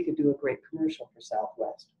because we could do a great commercial for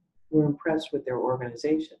Southwest. We're impressed with their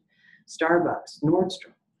organization. Starbucks,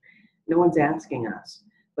 Nordstrom, no one's asking us,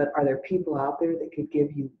 but are there people out there that could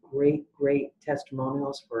give you great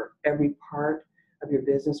testimonials for every part of your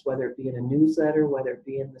business, whether it be in a newsletter, whether it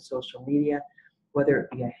be in the social media, whether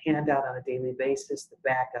it be a handout on a daily basis, the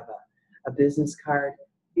back of a business card?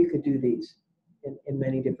 You could do these in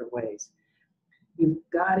many different ways. You've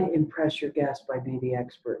got to impress your guests by being the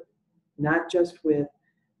expert, not just with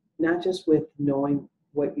knowing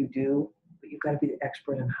what you do, but you've got to be the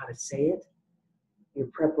expert on how to say it, your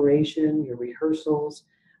preparation, your rehearsals,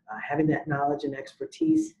 having that knowledge and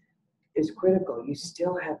expertise is critical. You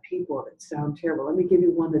still have people that sound terrible. Let me give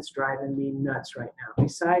you one that's driving me nuts right now.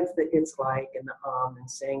 Besides the it's like and the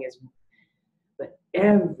and saying is, but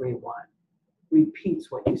everyone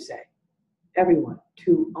repeats what you say. Everyone,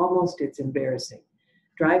 to almost it's embarrassing.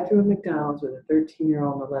 Drive through a McDonald's with a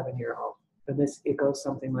 13-year-old and 11-year-old. And it goes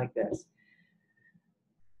something like this.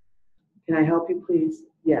 Can I help you, please?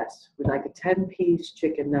 Yes. We'd like a 10-piece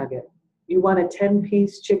chicken nugget. You want a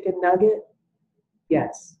 10-piece chicken nugget?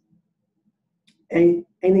 Yes.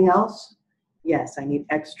 Anything else? Yes, I need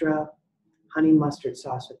extra honey mustard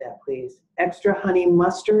sauce with that, please. Extra honey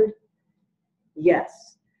mustard?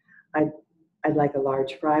 Yes. I'd like a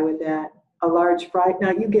large fry with that. A large fry.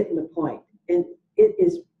 Now you get the point. And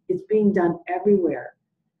it's being done everywhere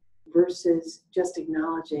versus just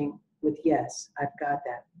acknowledging with yes, I've got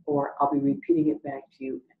that, or I'll be repeating it back to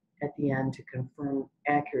you at the end to confirm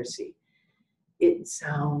accuracy. It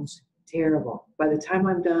sounds terrible. By the time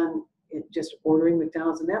I'm done just ordering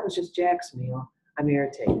McDonald's, and that was just Jack's meal, I'm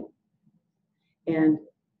irritated. And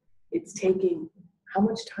it's taking, how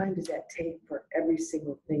much time does that take for every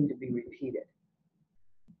single thing to be repeated?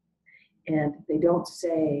 And they don't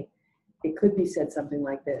say, it could be said something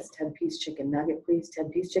like this: 10-piece chicken nugget, please,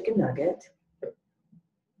 10-piece chicken nugget.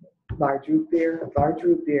 Large root beer, large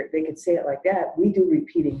root beer. They could say it like that. We do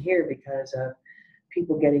repeating here because of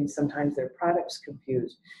people getting sometimes their products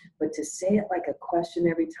confused. But to say it like a question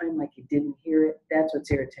every time, like you didn't hear it, that's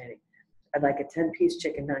what's irritating. I'd like a 10-piece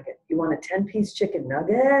chicken nugget. You want a 10-piece chicken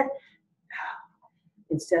nugget?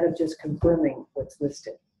 Instead of just confirming what's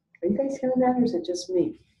listed. Are you guys hearing that, or is it just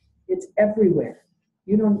me? It's everywhere.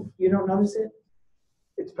 You don't notice it?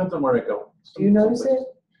 It depends on where I go. Do you notice it?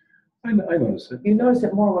 I notice it. You notice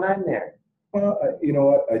it more when I'm there. Well, you know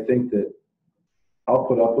what? I think that I'll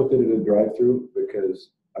put up with it at a drive-through because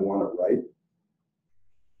I want it right.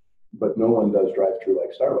 But no one does drive-through like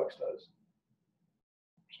Starbucks does.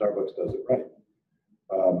 Starbucks does it right.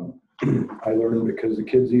 I learned because the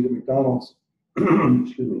kids eat at McDonald's,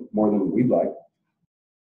 excuse me, more than we'd like.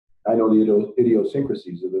 I know the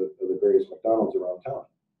idiosyncrasies of the various McDonald's around town.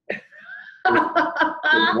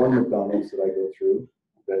 There's one McDonald's that I go through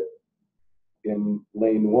that in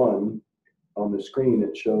lane 1 on the screen,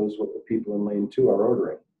 it shows what the people in lane 2 are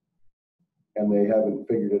ordering. And they haven't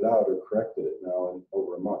figured it out or corrected it now in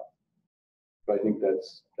over a month. But I think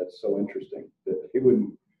that's so interesting that they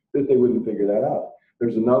wouldn't figure that out.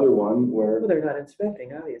 There's another one where... Well, they're not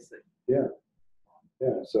inspecting, obviously. Yeah.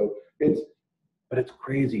 So but it's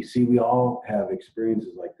crazy. See, we all have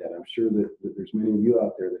experiences like that. I'm sure that there's many of you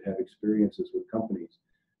out there that have experiences with companies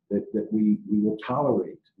that we will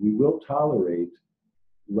tolerate. We will tolerate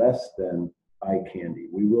less than eye candy.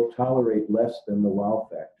 We will tolerate less than the wow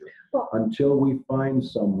factor until we find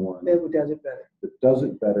someone Who does it better. that does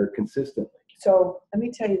it better consistently. So let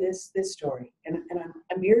me tell you this story, and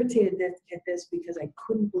I'm I'm irritated at this because I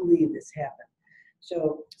couldn't believe this happened.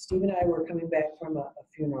 So Steve and I were coming back from a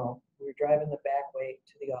funeral. We were driving the back way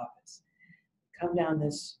to the office. Come down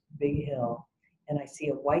this big hill, and I see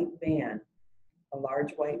a white van, a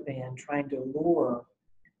large white van, trying to lure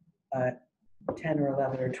a 10 or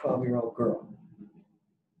 11 or 12-year-old girl.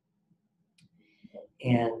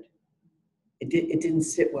 And it didn't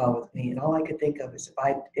sit well with me. And all I could think of is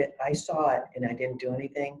if I saw it and I didn't do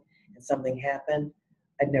anything and something happened,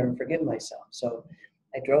 I'd never forgive myself. So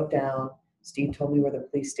I drove down. Steve told me where the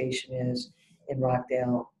police station is in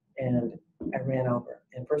Rockdale, and I ran over.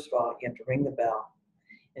 And first of all, you have to ring the bell.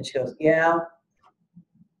 And she goes, yeah,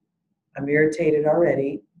 I'm irritated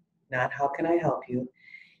already. Not how can I help you?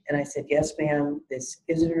 And I said, yes, ma'am, this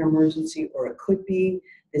isn't an emergency, or it could be.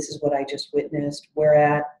 This is what I just witnessed. Where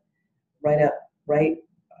at? Right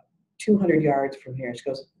 200 yards from here. She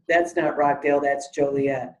goes, that's not Rockdale, that's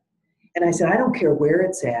Joliet. And I said, I don't care where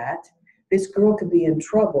it's at. This girl could be in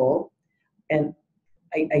trouble. And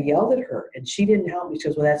I yelled at her, and she didn't help me. She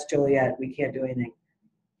goes, well, that's Joliet. We can't do anything.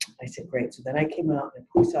 I said, great. So then I came out, and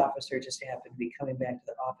a police officer just happened to be coming back to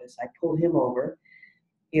the office. I pulled him over.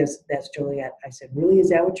 He goes, that's Joliet. I said, really? Is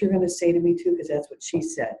that what you're going to say to me too? Because that's what she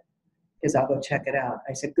said. Because I'll go check it out.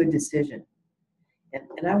 I said, good decision.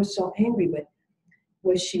 And I was so angry, but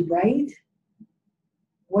was she right?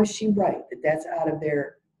 Was she right that that's out of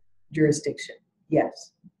their jurisdiction?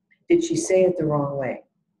 Yes. Did she say it the wrong way?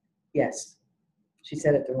 Yes. She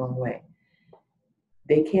said it the wrong way.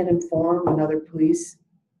 They can't inform another police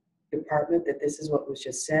department that this is what was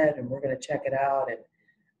just said and we're going to check it out. And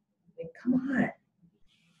I mean, come on.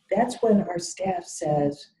 That's when our staff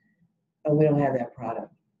says, oh, we don't have that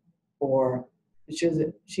product. Or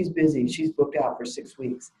she's busy. She's booked out for 6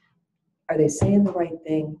 weeks. Are they saying the right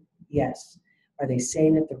thing? Yes. Are they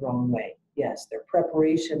saying it the wrong way? Yes. Their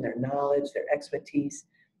preparation, their knowledge, their expertise,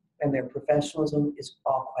 and their professionalism is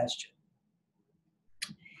all questioned.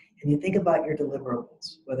 And you think about your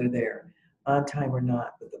deliverables, whether they're on time or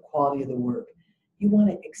not, with the quality of the work. You want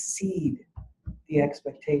to exceed the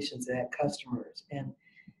expectations of that customers and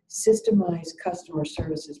systemize customer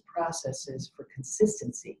services processes for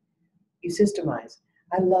consistency. You systemize.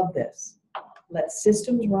 I love this. Let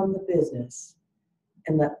systems run the business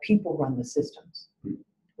and let people run the systems,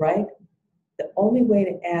 right? The only way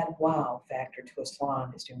to add wow factor to a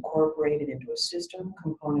salon is to incorporate it into a system,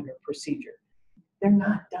 component, or procedure. They're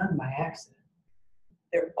not done by accident.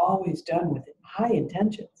 They're always done with high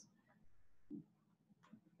intentions.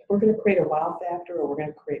 If we're going to create a wow factor, or we're going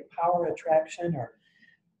to create power attraction, or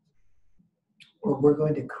we're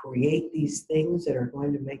going to create these things that are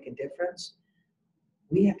going to make a difference,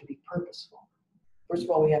 we have to be purposeful. First of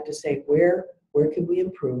all, we have to say, where can we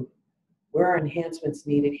improve? Where are enhancements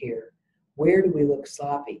needed here? Where do we look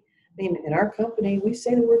sloppy? I mean, in our company, we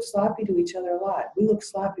say the word sloppy to each other a lot. We look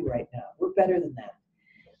sloppy right now. We're better than that.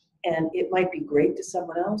 And it might be great to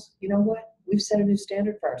someone else. You know what? We've set a new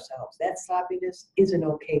standard for ourselves. That sloppiness isn't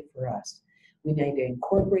okay for us. We need to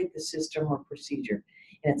incorporate the system or procedure.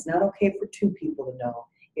 And it's not okay for two people to know.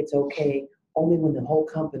 It's okay only when the whole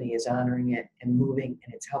company is honoring it and moving,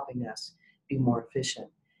 and it's helping us be more efficient.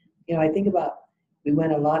 You know, I think about, we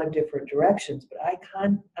went a lot of different directions, but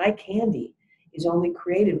eye candy is only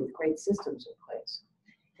created with great systems in place.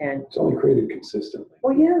 And It's only created consistently.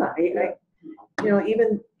 well, yeah, you know,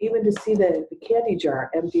 even to see the candy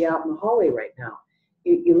jar empty out in the hallway right now,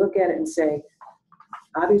 you look at it and say,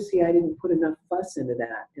 obviously I didn't put enough fuss into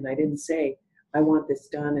that, and I didn't say, I want this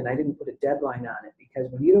done, and I didn't put a deadline on it, because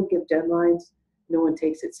when you don't give deadlines, no one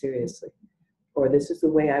takes it seriously. Or this is the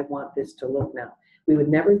way I want this to look now. We would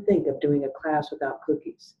never think of doing a class without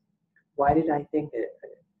cookies. Why did I think that?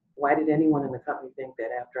 Why did anyone in the company think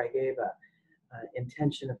that after I gave a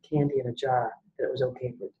intention of candy in a jar, that it was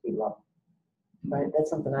okay for it to be low? Right? That's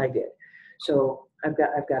something I did. So I've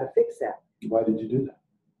got to fix that. Why did you do that?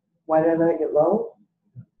 Why did I let it get low?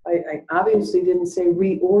 I obviously didn't say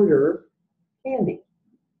reorder candy.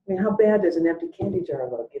 I mean, how bad does an empty candy jar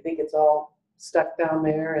look? You think it's all stuck down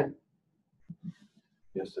there and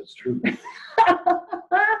Yes, that's true.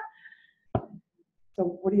 so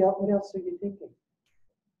what else are you thinking?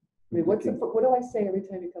 I mean, what do I say every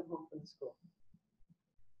time you come home from school?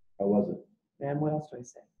 How was it? And what else do I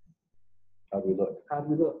say? How do we look? How do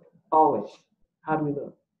we look? Always. How do we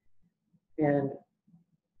look? And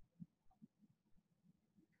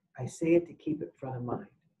I say it to keep it front of mind.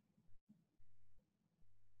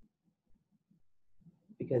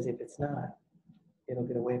 Because if it's not, it'll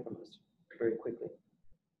get away from us very quickly.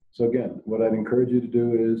 So again, what I'd encourage you to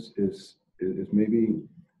do is maybe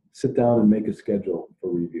sit down and make a schedule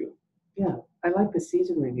for review. Yeah. I like the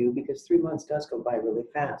season review because 3 months does go by really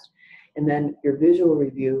fast. And then your visual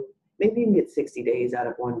review, maybe you can get 60 days out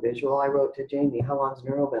of one visual. I wrote to Jamie, how long's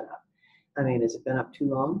Neuro been up? I mean, has it been up too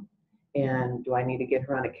long? And do I need to get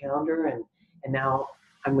her on a calendar? And now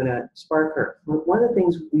I'm going to spark her. One of the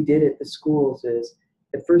things we did at the schools is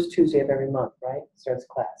the first Tuesday of every month, right, starts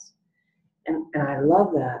class. And I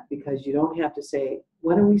love that because you don't have to say,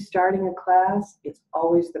 when are we starting a class? It's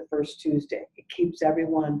always the first Tuesday. It keeps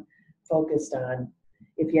everyone focused on,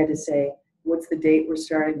 if you had to say, what's the date we're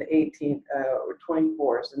starting, the 18th or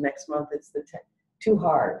 24th, the next month it's the 10th, too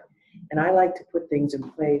hard. And I like to put things in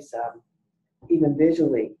place, even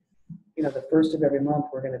visually. You know, the first of every month,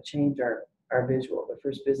 we're going to change our visual. The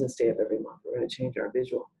first business day of every month, we're going to change our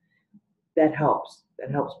visual. That helps. That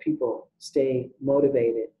helps people stay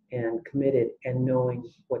motivated and committed and knowing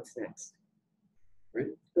what's next. Great.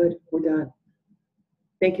 Good. We're done.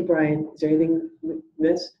 Thank you, Brian. Is there anything we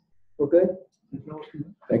missed? We're good?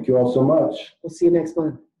 Thank you all so much. We'll see you next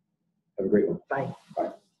month. Have a great one. Bye.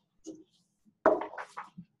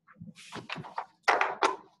 Bye.